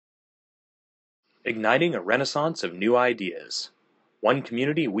Igniting a Renaissance of New Ideas. One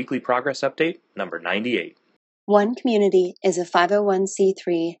Community Weekly Progress Update, number 98. One Community is a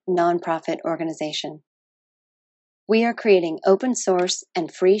 501c3 nonprofit organization. We are creating open source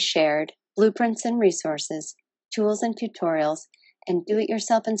and free shared blueprints and resources, tools and tutorials, and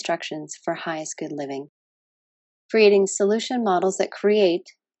do-it-yourself instructions for highest good living. Creating solution models that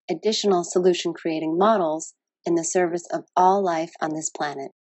create additional solution creating models in the service of all life on this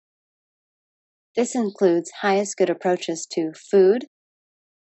planet. This includes highest good approaches to food,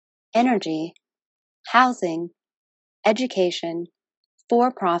 energy, housing, education,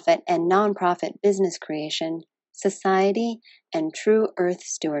 for-profit and non-profit business creation, society, and true earth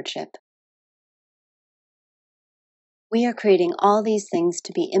stewardship. We are creating all these things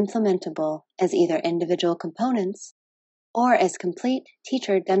to be implementable as either individual components or as complete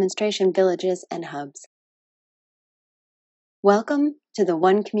teacher demonstration villages and hubs. Welcome to the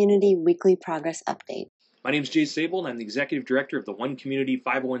One Community Weekly Progress Update. My name is Jay Sable, and I'm the Executive Director of the One Community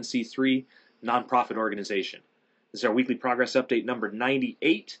 501c3 nonprofit organization. This is our Weekly Progress Update number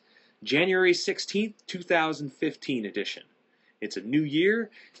 98, January 16th, 2015 edition. It's a new year,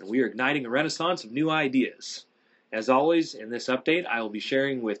 and we are igniting a renaissance of new ideas. As always, in this update, I will be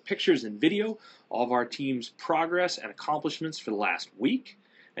sharing with pictures and video all of our team's progress and accomplishments for the last week.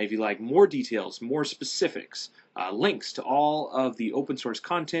 And if you'd like more details, more specifics, links to all of the open source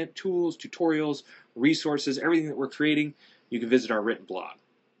content, tools, tutorials, resources, everything that we're creating, you can visit our written blog.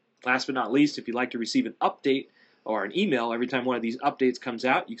 Last but not least, if you'd like to receive an update or an email every time one of these updates comes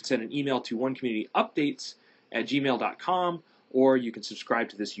out, you can send an email to onecommunityupdates@gmail.com, or you can subscribe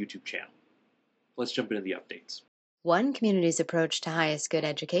to this YouTube channel. Let's jump into the updates. One Community's approach to highest good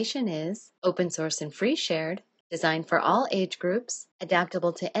education is open source and free shared, designed for all age groups,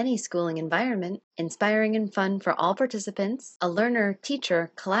 adaptable to any schooling environment, inspiring and fun for all participants, a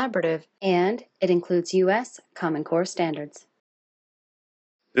learner-teacher collaborative, and it includes U.S. Common Core standards.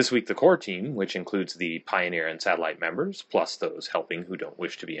 This week, the core team, which includes the Pioneer and Satellite members, plus those helping who don't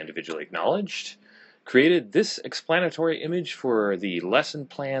wish to be individually acknowledged, created this explanatory image for the lesson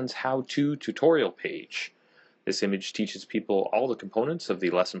plan's how-to tutorial page. This image teaches people all the components of the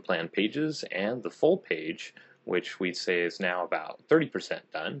lesson plan pages, and the full page, which we'd say is now about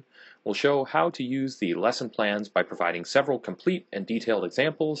 30% done, will show how to use the lesson plans by providing several complete and detailed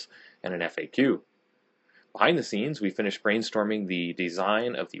examples and an FAQ. Behind the scenes, we finished brainstorming the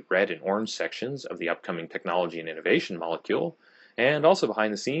design of the red and orange sections of the upcoming technology and innovation molecule, and also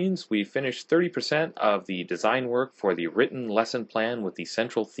behind the scenes, we finished 30% of the design work for the written lesson plan with the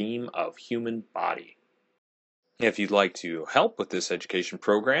central theme of human body. If you'd like to help with this education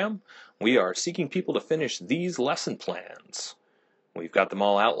program, we are seeking people to finish these lesson plans. We've got them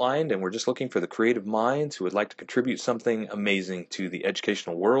all outlined, and we're just looking for the creative minds who would like to contribute something amazing to the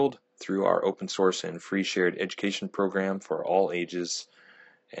educational world through our open source and free shared education program for all ages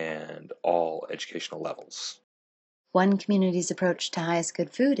and all educational levels. One Community's approach to highest good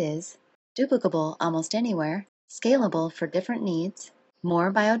food is duplicable almost anywhere, scalable for different needs,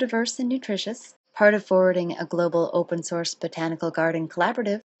 more biodiverse and nutritious, part of forwarding a global open source botanical garden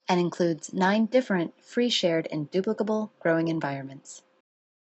collaborative, and includes 9 different free shared and duplicable growing environments.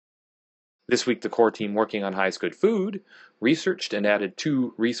 This week, the core team working on highest good food researched and added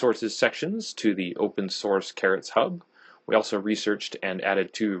 2 resources sections to the open source carrots hub. We also researched and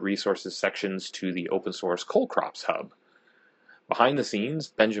added 2 resources sections to the open source coal crops hub. Behind the scenes,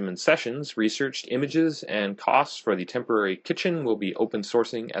 Benjamin Sessions researched images and costs for the temporary kitchen we'll be open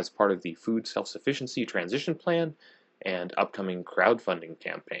sourcing as part of the food self-sufficiency transition plan and upcoming crowdfunding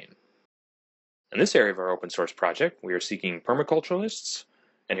campaign. In this area of our open source project, we are seeking permaculturalists,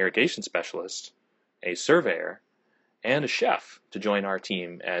 an irrigation specialist, a surveyor, and a chef to join our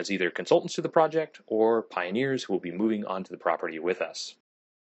team as either consultants to the project or pioneers who will be moving onto the property with us.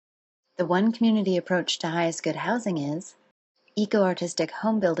 The One Community approach to highest good housing is eco-artistic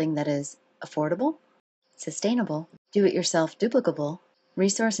home building that is affordable, sustainable, do-it-yourself duplicable,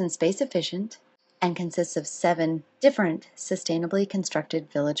 resource and space efficient, and consists of 7 different sustainably constructed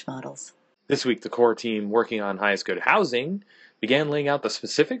village models. This week, the core team working on highest good housing began laying out the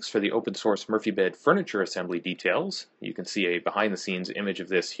specifics for the open source Murphy bed furniture assembly details. You can see a behind the scenes image of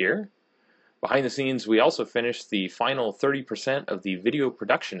this here. Behind the scenes, we also finished the final 30% of the video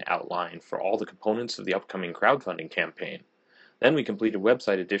production outline for all the components of the upcoming crowdfunding campaign. Then we completed a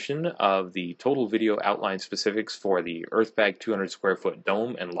website edition of the total video outline specifics for the Earthbag 200 square foot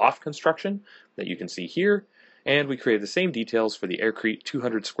dome and loft construction that you can see here, and we created the same details for the Aircrete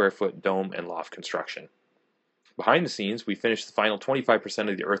 200 square foot dome and loft construction. Behind the scenes, we finished the final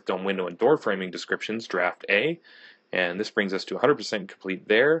 25% of the Earth Dome window and door framing descriptions, Draft A, And this brings us to 100% complete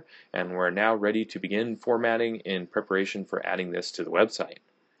there, and we're now ready to begin formatting in preparation for adding this to the website.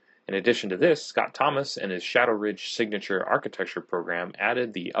 In addition to this, Scott Thomas and his Shadow Ridge Signature Architecture program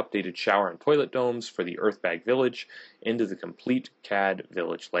added the updated shower and toilet domes for the Earthbag Village into the complete CAD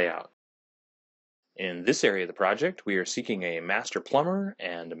village layout. In this area of the project, we are seeking a master plumber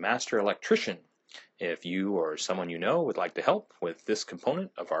and a master electrician. If you or someone you know would like to help with this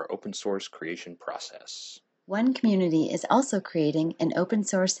component of our open source creation process. One Community is also creating an open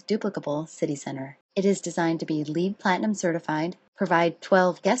source duplicable city center. It is designed to be LEED Platinum certified, provide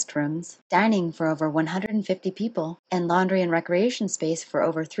 12 guest rooms, dining for over 150 people, and laundry and recreation space for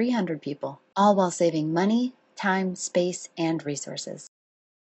over 300 people, all while saving money, time, space, and resources.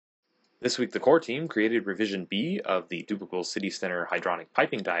 This week, the core team created revision B of the duplicable city center hydronic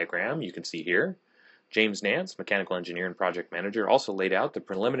piping diagram you can see here. James Nance, mechanical engineer and project manager, also laid out the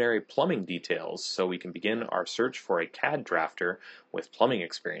preliminary plumbing details so we can begin our search for a CAD drafter with plumbing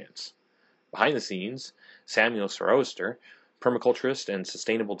experience. Behind the scenes, Samuel Soroster, permaculturist and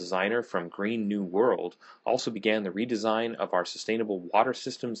sustainable designer from Green New World, also began the redesign of our sustainable water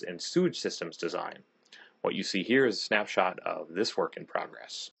systems and sewage systems design. What you see here is a snapshot of this work in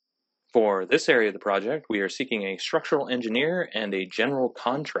progress. For this area of the project, we are seeking a structural engineer and a general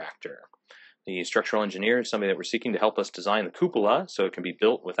contractor. The structural engineer is somebody that we're seeking to help us design the cupola so it can be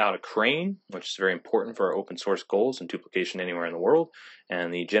built without a crane, which is very important for our open source goals and duplication anywhere in the world.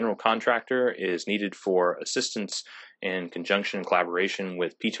 And the general contractor is needed for assistance in conjunction and collaboration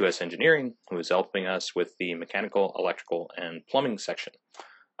with P2S Engineering, who is helping us with the mechanical, electrical, and plumbing section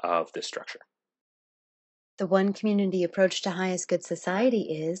of this structure. The One Community approach to highest good society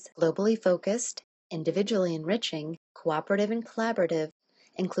is globally focused, individually enriching, cooperative and collaborative,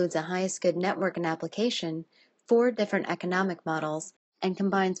 includes a highest good network and application, 4 different economic models, and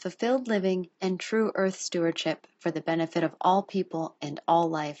combines fulfilled living and true earth stewardship for the benefit of all people and all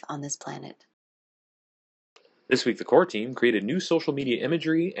life on this planet. This week, the core team created new social media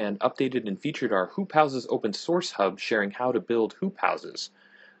imagery and updated and featured our Hoop Houses open source hub sharing how to build hoop houses.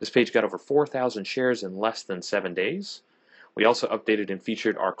 This page got over 4,000 shares in less than 7 days. We also updated and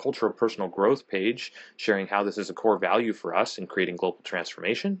featured our cultural personal growth page, sharing how this is a core value for us in creating global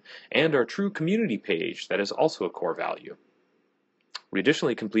transformation, and our true community page that is also a core value. We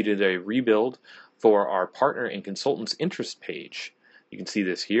additionally completed a rebuild for our partner and consultants interest page. You can see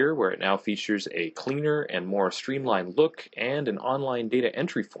this here, where it now features a cleaner and more streamlined look and an online data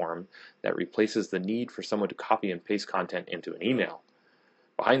entry form that replaces the need for someone to copy and paste content into an email.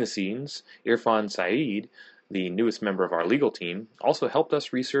 Behind the scenes, Irfan Saeed, the newest member of our legal team, also helped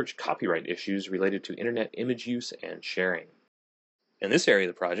us research copyright issues related to internet image use and sharing. In this area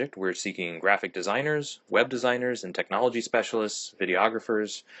of the project, we're seeking graphic designers, web designers, and technology specialists,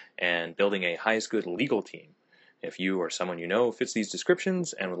 videographers, and building a highest good legal team. If you or someone you know fits these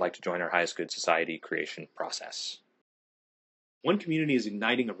descriptions and would like to join our highest good society creation process. One Community is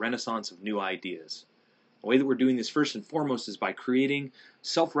igniting a renaissance of new ideas. The way that we're doing this first and foremost is by creating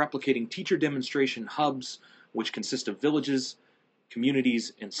self-replicating teacher demonstration hubs, which consist of villages,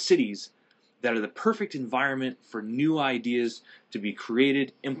 communities, and cities that are the perfect environment for new ideas to be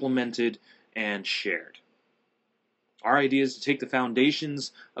created, implemented, and shared. Our idea is to take the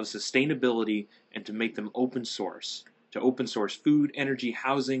foundations of sustainability and to make them open source. To open source food, energy,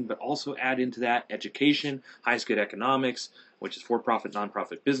 housing, but also add into that education, highest good economics, which is for-profit,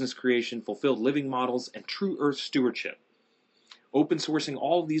 nonprofit business creation, fulfilled living models, and true earth stewardship. Open sourcing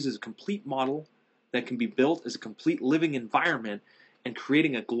all of these as a complete model that can be built as a complete living environment and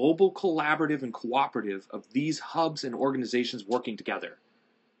creating a global collaborative and cooperative of these hubs and organizations working together.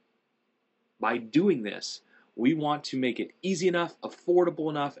 By doing this, we want to make it easy enough, affordable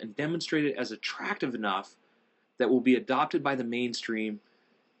enough, and demonstrate it as attractive enough that will be adopted by the mainstream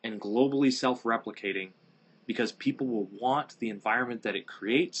and globally self-replicating, because people will want the environment that it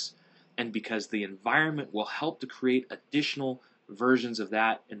creates, and because the environment will help to create additional versions of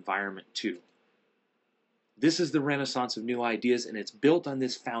that environment too. This is the renaissance of new ideas, and it's built on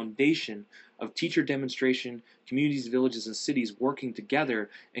this foundation of teacher demonstration, communities, villages, and cities working together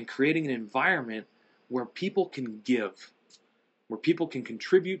and creating an environment where people can give, where people can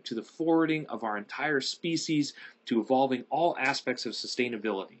contribute to the forwarding of our entire species, to evolving all aspects of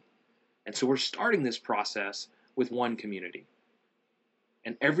sustainability. And so we're starting this process with One Community.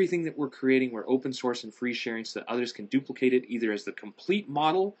 And everything that we're creating, we're open source and free sharing so that others can duplicate it either as the complete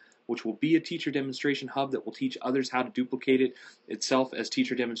model, which will be a teacher demonstration hub that will teach others how to duplicate it itself as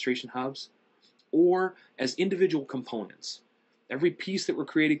teacher demonstration hubs, or as individual components. Every piece that we're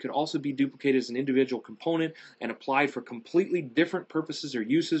creating could also be duplicated as an individual component and applied for completely different purposes or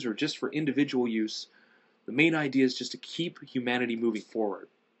uses, or just for individual use. The main idea is just to keep humanity moving forward.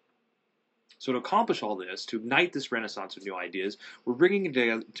 So to accomplish all this, to ignite this renaissance of new ideas, we're bringing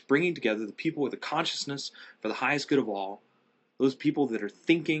together the people with a consciousness for the highest good of all, those people that are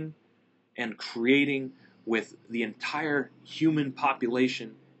thinking and creating with the entire human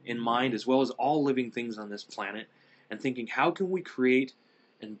population in mind, as well as all living things on this planet, and thinking, how can we create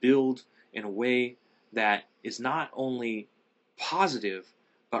and build in a way that is not only positive,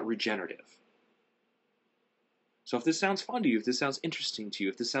 but regenerative? So if this sounds fun to you, if this sounds interesting to you,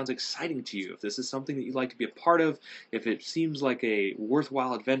 if this sounds exciting to you, if this is something that you'd like to be a part of, if it seems like a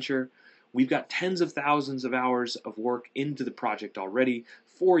worthwhile adventure, we've got tens of thousands of hours of work into the project already.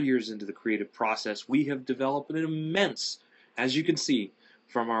 4 years into the creative process, we have developed an immense, as you can see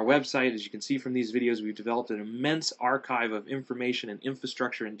from our website, as you can see from these videos, we've developed an immense archive of information and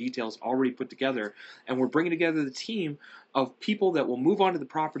infrastructure and details already put together, and we're bringing together the team of people that will move onto the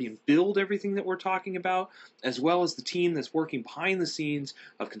property and build everything that we're talking about, as well as the team that's working behind the scenes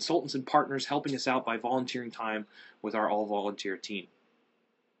of consultants and partners helping us out by volunteering time with our all-volunteer team.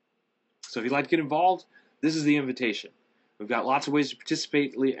 So if you'd like to get involved, this is the invitation. We've got lots of ways to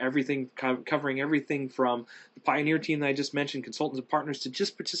participate, covering everything from the Pioneer team that I just mentioned, consultants and partners, to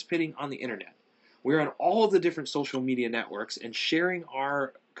just participating on the internet. We're on all of the different social media networks, and sharing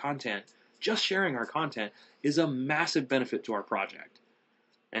our content, just sharing our content, is a massive benefit to our project.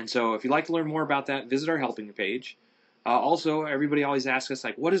 And so if you'd like to learn more about that, visit our helping page. Also, everybody always asks us,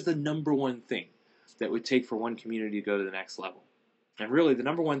 like, what is the number one thing that would take for one community to go to the next level? And really, the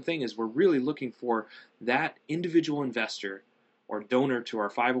number one thing is we're really looking for that individual investor or donor to our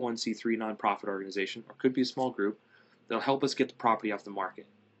 501c3 nonprofit organization, or could be a small group, that'll help us get the property off the market.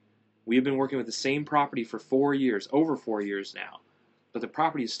 We have been working with the same property for 4 years, over 4 years now, but the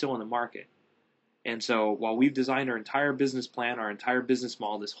property is still on the market. And so while we've designed our entire business plan, our entire business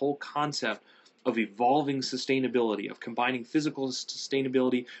model, this whole concept of evolving sustainability, of combining physical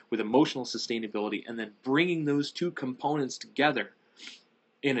sustainability with emotional sustainability, and then bringing those two components together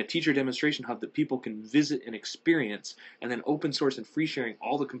in a teacher demonstration hub that people can visit and experience, and then open source and free sharing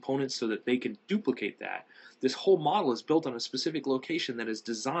all the components so that they can duplicate that. This whole model is built on a specific location that is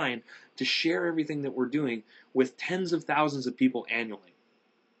designed to share everything that we're doing with tens of thousands of people annually.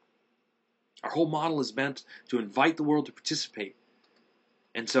 Our whole model is meant to invite the world to participate.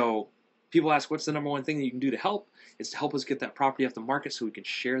 And so people ask, what's the number one thing that you can do to help? It's to help us get that property off the market so we can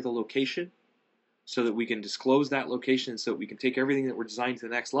share the location, so that we can disclose that location, so that we can take everything that we're designing to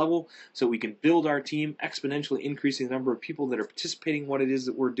the next level, so we can build our team, exponentially increasing the number of people that are participating in what it is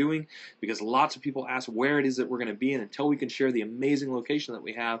that we're doing, because lots of people ask where it is that we're going to be, and until we can share the amazing location that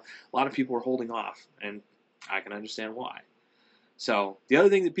we have, a lot of people are holding off, and I can understand why. So the other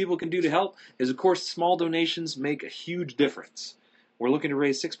thing that people can do to help is, of course, small donations make a huge difference. We're looking to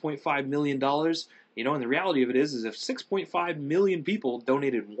raise $6.5 million. And the reality of it is if 6.5 million people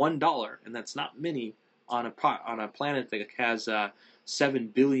donated $1, and that's not many on a planet that has 7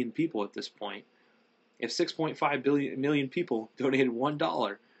 billion people at this point, if 6.5 million people donated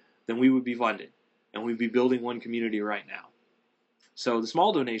 $1, then we would be funded, and we'd be building one community right now. So the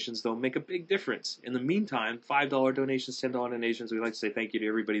small donations, though, make a big difference. In the meantime, $5 donations, $10 donations, we'd like to say thank you to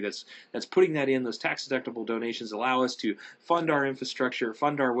everybody that's putting that in. Those tax-deductible donations allow us to fund our infrastructure,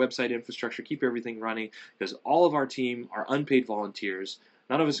 fund our website infrastructure, keep everything running, because all of our team are unpaid volunteers.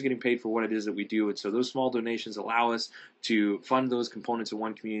 None of us are getting paid for what it is that we do, and so those small donations allow us to fund those components of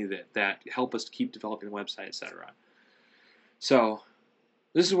one community that help us to keep developing the website, etc. So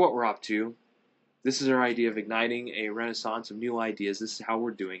this is what we're up to. This is our idea of igniting a renaissance of new ideas. This is how we're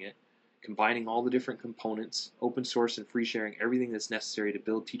doing it, combining all the different components, open source and free sharing, everything that's necessary to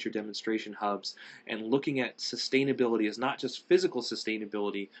build teacher demonstration hubs, and looking at sustainability as not just physical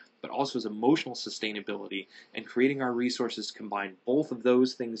sustainability, but also as emotional sustainability, and creating our resources to combine both of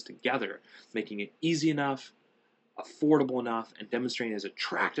those things together, making it easy enough, affordable enough, and demonstrating as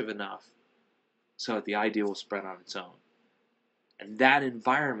attractive enough so that the idea will spread on its own. And that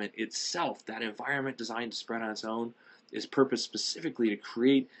environment itself, that environment designed to spread on its own, is purposed specifically to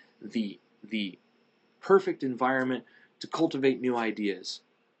create the perfect environment to cultivate new ideas,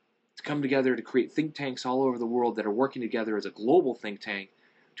 to come together to create think tanks all over the world that are working together as a global think tank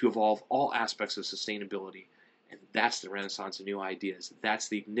to evolve all aspects of sustainability. And that's the renaissance of new ideas. That's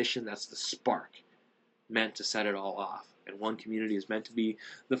the ignition, that's the spark meant to set it all off. And one community is meant to be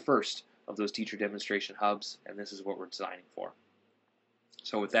the first of those teacher demonstration hubs, and this is what we're designing for.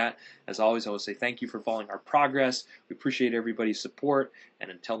 So with that, as always, I will say thank you for following our progress. We appreciate everybody's support.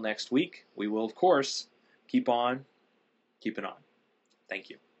 And until next week, we will, of course, keep on keeping on. Thank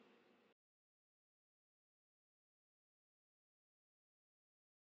you.